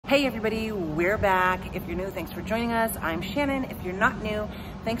Hey everybody, we're back. If you're new, thanks for joining us. I'm Shannon. If you're not new,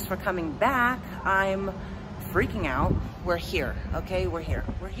 thanks for coming back. I'm freaking out. We're here, okay? We're here.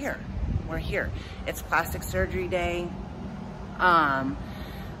 It's plastic surgery day.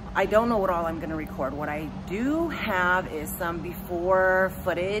 I don't know what all I'm gonna record. What I do have is some before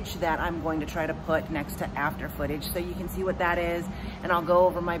footage that I'm going to try to put next to after footage so you can see what that is. And I'll go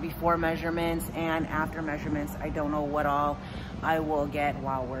over my before measurements and after measurements. I don't know what all I will get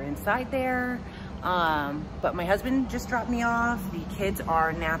while we're inside there. But my husband just dropped me off. The kids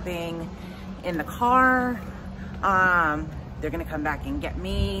are napping in the car. They're gonna come back and get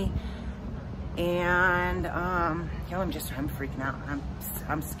me. And I'm freaking out.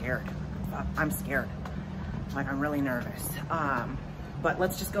 I'm scared. I'm scared. Like, I'm really nervous. But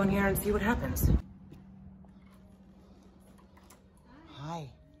let's just go in here and see what happens.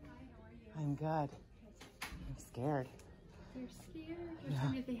 Hi. I'm good. I'm scared. They're scared? What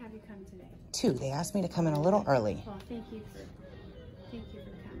time did they have you come today? 2. They asked me to come in a little early. Well, thank you for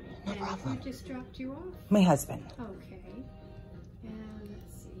coming. No problem. Who just dropped you off? My husband. Okay. And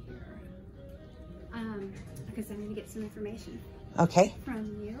let's see here. Because I'm gonna get some information. Okay. From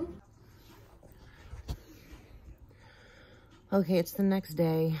you. Okay, it's the next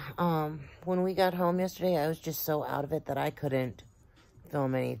day. When we got home yesterday, I was just so out of it that I couldn't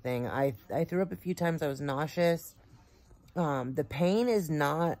film anything. I threw up a few times. I was nauseous. The pain is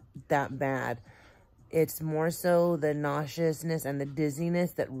not that bad. It's more so the nauseousness and the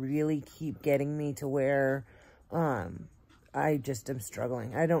dizziness that really keep getting me to where I just am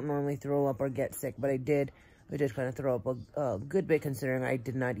struggling. I don't normally throw up or get sick, but I did kind of throw up a good bit considering I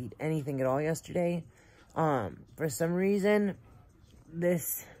did not eat anything at all yesterday. For some reason,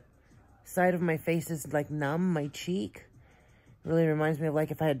 this side of my face is like numb, my cheek. Really reminds me of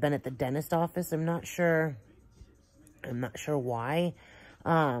like if I had been at the dentist office. I'm not sure why.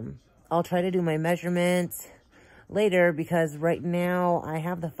 I'll try to do my measurements later because right now I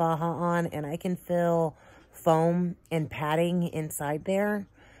have the faja on and I can feel foam and padding inside there.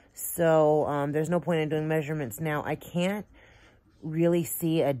 So there's no point in doing measurements now. I can't really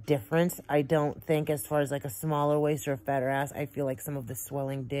see a difference, I don't think, as far as like a smaller waist or a fatter ass. I feel like some of the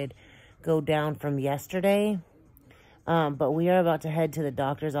swelling did go down from yesterday. But we are about to head to the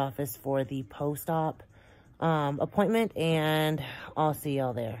doctor's office for the post-op appointment, and I'll see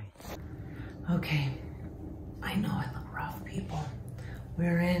y'all there. Okay, I know I look rough, people.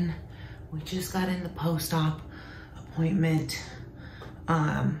 We just got in the post-op appointment.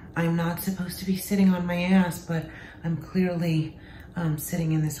 I'm not supposed to be sitting on my ass, but I'm clearly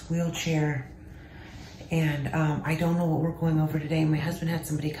sitting in this wheelchair. And I don't know what we're going over today. My husband had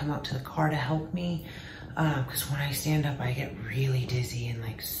somebody come out to the car to help me because when I stand up, I get really dizzy and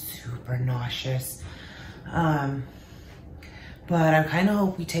like super nauseous. But I kind of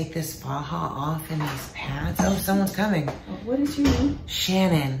hope we take this faja off and these pads. Oh, someone's coming. What is your name?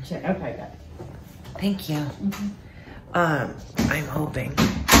 Shannon. Okay, got it. Thank you. I'm hoping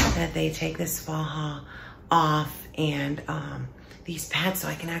that they take this faja off and these pads so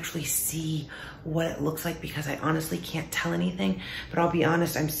I can actually see what it looks like because I honestly can't tell anything. But I'll be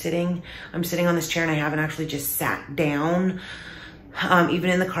honest, I'm sitting on this chair and I haven't actually just sat down. Even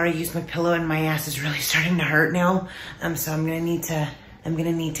in the car, I used my pillow and my ass is really starting to hurt now. So I'm gonna need to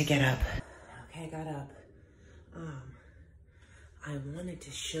get up. Okay, I got up. I wanted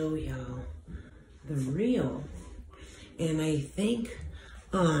to show y'all the reel, and I think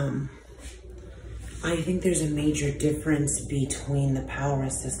there's a major difference between the power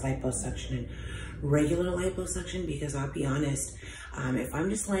assist liposuction and regular liposuction because I'll be honest, if I'm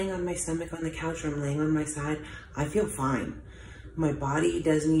just laying on my stomach on the couch or I'm laying on my side, I feel fine. My body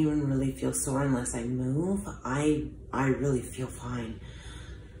doesn't even really feel sore unless I move. I really feel fine.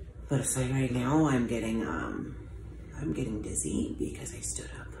 But it's like right now I'm getting dizzy because I stood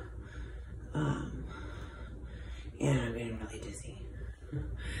up. And I'm getting really dizzy.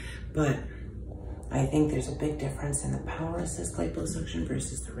 But I think there's a big difference in the power assist liposuction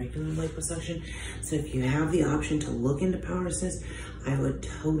versus the regular liposuction. So if you have the option to look into power assist, I would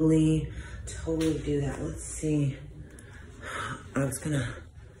totally do that. Let's see.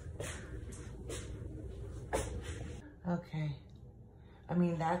 Okay. I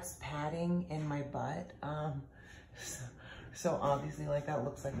mean, that's padding in my butt. So obviously like that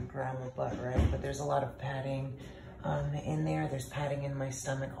looks like a grandma butt, right? But there's a lot of padding in there. There's padding in my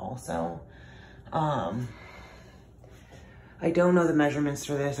stomach also. I don't know the measurements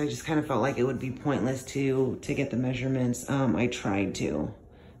for this. I just kind of felt like it would be pointless to get the measurements. I tried to,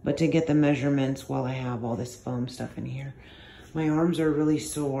 but to get the measurements while I have all this foam stuff in here. My arms are really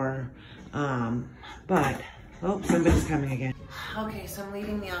sore, but Oh, somebody's coming again. Okay, so I'm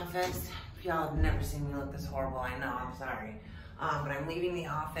leaving the office. Y'all have never seen me look this horrible, I know, I'm sorry. But I'm leaving the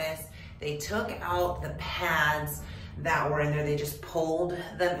office. They took out the pads that were in there. They just pulled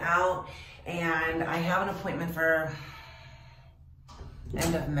them out. And I have an appointment for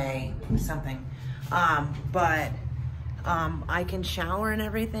end of May, something. I can shower and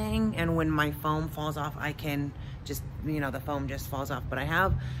everything. And when my foam falls off, I can just, you know, the foam just falls off. But I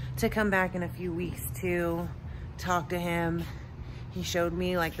have to come back in a few weeks to talk to him. He showed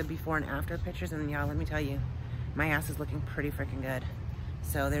me like the before and after pictures, and y'all, let me tell you, my ass is looking pretty freaking good.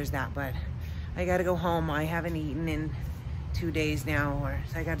 So there's that, but I gotta go home. I haven't eaten in 2 days now,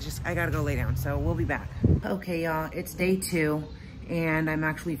 so I gotta go lay down. So we'll be back. Okay, y'all, it's day 2 and I'm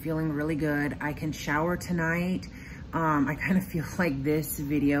actually feeling really good. I can shower tonight. I kind of feel like this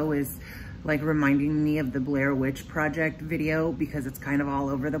video is like reminding me of the Blair Witch Project video because it's kind of all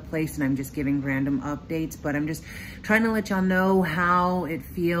over the place and I'm just giving random updates, but I'm just trying to let y'all know how it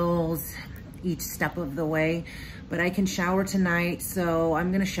feels each step of the way. But I can shower tonight, so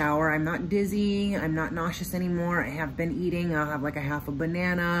I'm gonna shower. I'm not dizzy, I'm not nauseous anymore. I have been eating. I'll have like a half a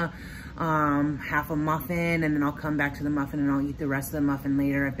banana, half a muffin, and then I'll come back to the muffin and I'll eat the rest of the muffin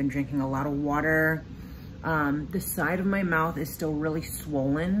later. I've been drinking a lot of water. The side of my mouth is still really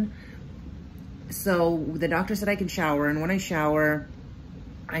swollen. So the doctor said I can shower, and when I shower,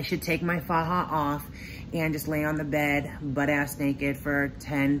 I should take my faja off and just lay on the bed butt ass naked for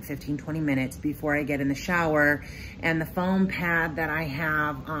 10, 15, 20 minutes before I get in the shower. And the foam pad that I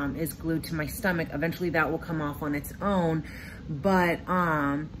have is glued to my stomach. Eventually that will come off on its own. But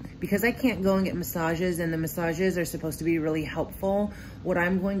because I can't go and get massages, and the massages are supposed to be really helpful, what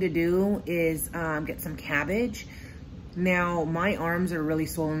I'm going to do is get some cabbage. Now, my arms are really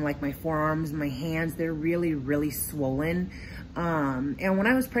swollen, like my forearms, my hands, they're really, really swollen. And when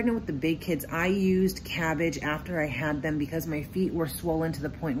I was pregnant with the big kids, I used cabbage after I had them because my feet were swollen to the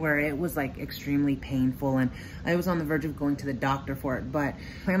point where it was like extremely painful, and I was on the verge of going to the doctor for it. But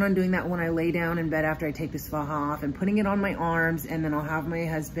I plan on doing that when I lay down in bed after I take this faja off, and putting it on my arms, and then I'll have my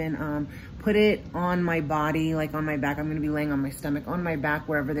husband put it on my body, like on my back. I'm gonna be laying on my stomach, on my back,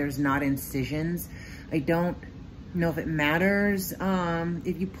 wherever there's not incisions. I don't know if it matters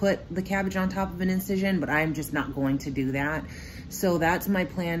if you put the cabbage on top of an incision, but I'm just not going to do that. So that's my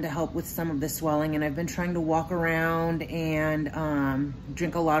plan to help with some of the swelling, and I've been trying to walk around and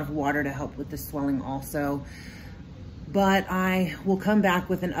drink a lot of water to help with the swelling also. But I will come back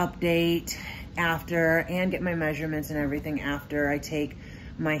with an update after, and get my measurements and everything after I take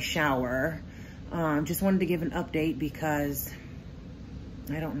my shower. Just wanted to give an update because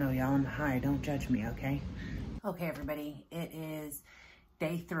I don't know, y'all, I'm high, don't judge me, okay? Okay, everybody, it is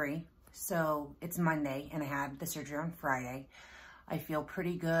day 3. So it's Monday and I had the surgery on Friday. I feel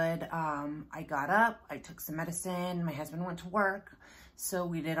pretty good. I got up, I took some medicine, my husband went to work. So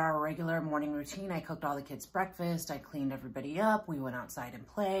we did our regular morning routine. I cooked all the kids' breakfast, I cleaned everybody up, we went outside and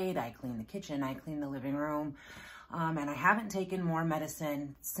played, I cleaned the kitchen, I cleaned the living room. And I haven't taken more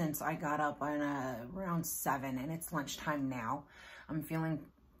medicine since I got up on around 7, and it's lunchtime now. I'm feeling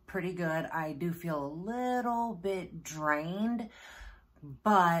pretty good. I do feel a little bit drained,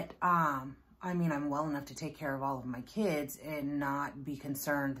 but I mean, I'm well enough to take care of all of my kids and not be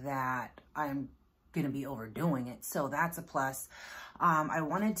concerned that I'm gonna be overdoing it. So that's a plus. I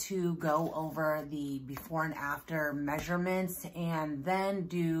wanted to go over the before and after measurements and then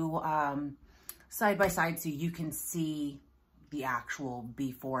do side by side so you can see the actual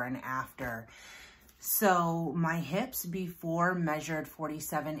before and after. So my hips before measured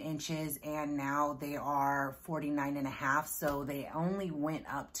 47 inches and now they are 49.5. So they only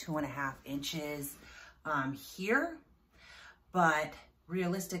went up 2.5 inches here, but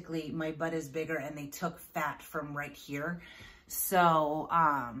realistically my butt is bigger and they took fat from right here. So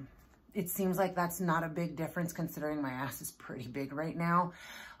it seems like that's not a big difference considering my ass is pretty big right now.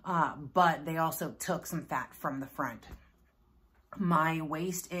 But they also took some fat from the front. My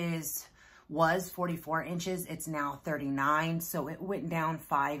waist was 44 inches. It's now 39. So it went down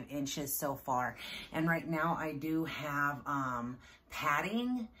 5 inches so far. And right now I do have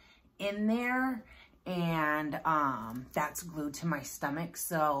padding in there, and that's glued to my stomach.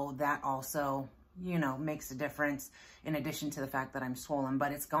 So that also, you know, makes a difference in addition to the fact that I'm swollen,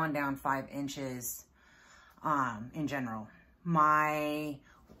 but it's gone down 5 inches in general. My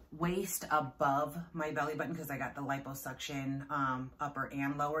waist above my belly button, because I got the liposuction upper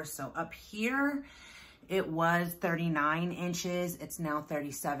and lower. So up here, it was 39 inches. It's now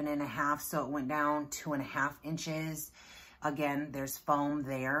 37.5. So it went down 2.5 inches. Again, there's foam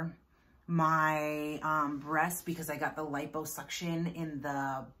there. My breast, because I got the liposuction in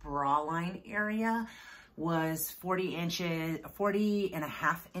the bra line area, was 40 inches, 40 and a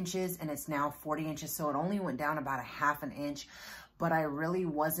half inches, and it's now 40 inches. So it only went down about a half an inch, but I really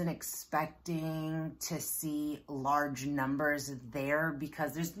wasn't expecting to see large numbers there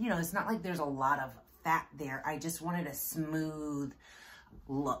because there's, you know, it's not like there's a lot of fat there. I just wanted a smooth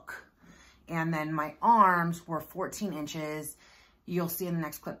look. And then my arms were 14 inches. You'll see in the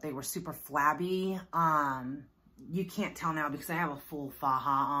next clip, they were super flabby. You can't tell now because I have a full faja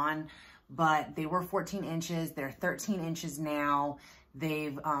on, but they were 14 inches. They're 13 inches now.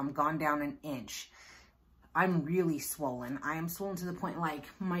 They've gone down an inch. I'm really swollen. I am swollen to the point like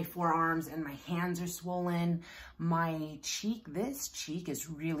my forearms and my hands are swollen. My cheek, this cheek is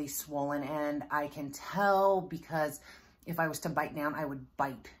really swollen, and I can tell because if I was to bite down, I would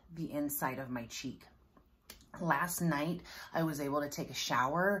bite the inside of my cheek. Last night, I was able to take a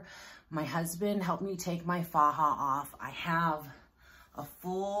shower. My husband helped me take my faja off. I have a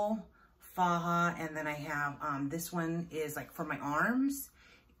full faja, and then I have, this one is like for my arms,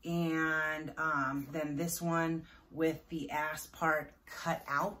 and then this one with the ass part cut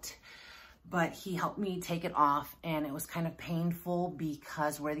out. But he helped me take it off, and it was kind of painful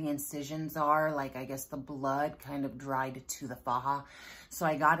because where the incisions are, like I guess the blood kind of dried to the faja. So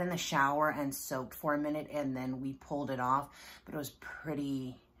I got in the shower and soaked for a minute, and then we pulled it off. But it was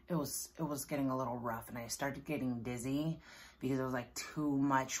pretty, it was getting a little rough, and I started getting dizzy because it was like too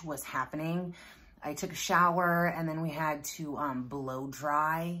much was happening. I took a shower, and then we had to blow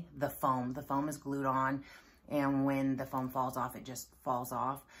dry the foam. The foam is glued on, and when the foam falls off, it just falls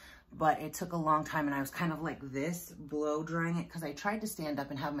off. But it took a long time, and I was kind of like this, blow drying it, because I tried to stand up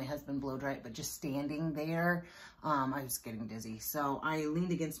and have my husband blow dry it, but just standing there, I was getting dizzy. So I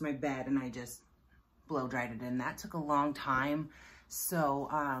leaned against my bed, and I just blow dried it, and that took a long time. So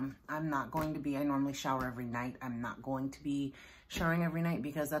I'm not going to be, I normally shower every night. I'm not going to be showering every night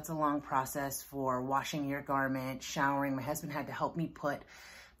because that's a long process for washing your garment, showering. My husband had to help me put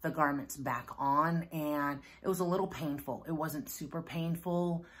the garments back on, and it was a little painful. It wasn't super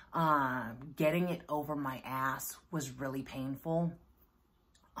painful. Getting it over my ass was really painful.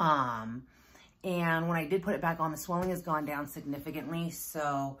 And when I did put it back on, the swelling has gone down significantly.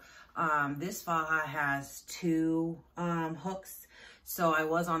 So this faja has two hooks. So I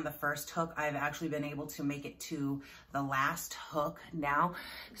was on the first hook. I've actually been able to make it to the last hook now.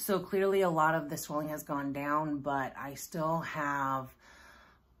 So clearly a lot of the swelling has gone down, but I still have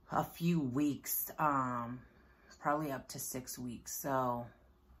a few weeks, probably up to 6 weeks. So,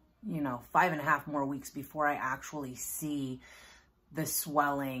 you know, 5.5 more weeks before I actually see the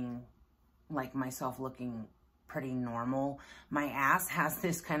swelling, like myself looking pretty normal. My ass has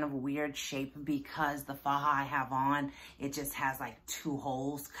this kind of weird shape because the faja I have on, it just has like 2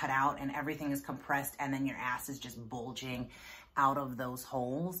 holes cut out, and everything is compressed, and then your ass is just bulging out of those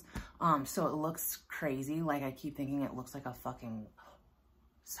holes. So it looks crazy. Like I keep thinking it looks like a fucking,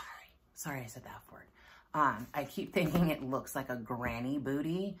 sorry I said that word. I keep thinking it looks like a granny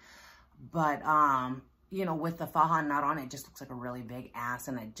booty, but you know, with the faja not on, it just looks like a really big ass,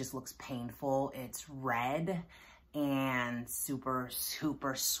 and it just looks painful. It's red and super,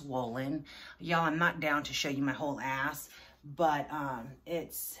 super swollen. Y'all, I'm not down to show you my whole ass, but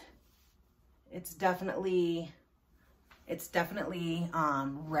it's definitely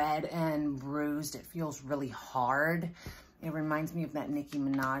red and bruised. It feels really hard. It reminds me of that Nicki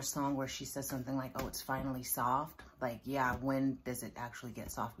Minaj song where she says something like, oh, it's finally soft. Like, yeah, when does it actually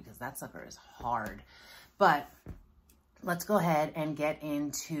get soft? Because that sucker is hard. But let's go ahead and get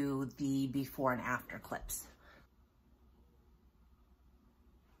into the before and after clips.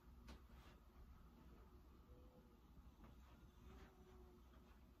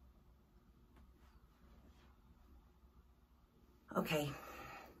 Okay.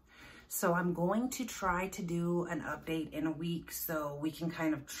 So I'm going to try to do an update in a week so we can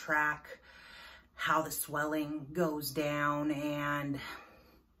kind of track how the swelling goes down, and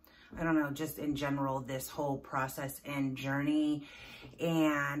I don't know, just in general, this whole process and journey.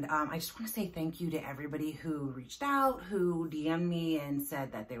 And I just want to say thank you to everybody who reached out, who DM'd me and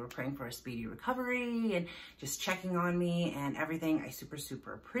said that they were praying for a speedy recovery and just checking on me and everything. I super,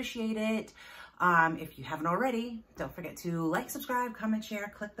 super appreciate it. If you haven't already, don't forget to like, subscribe, comment,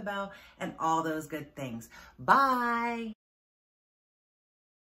 share, click the bell, and all those good things. Bye.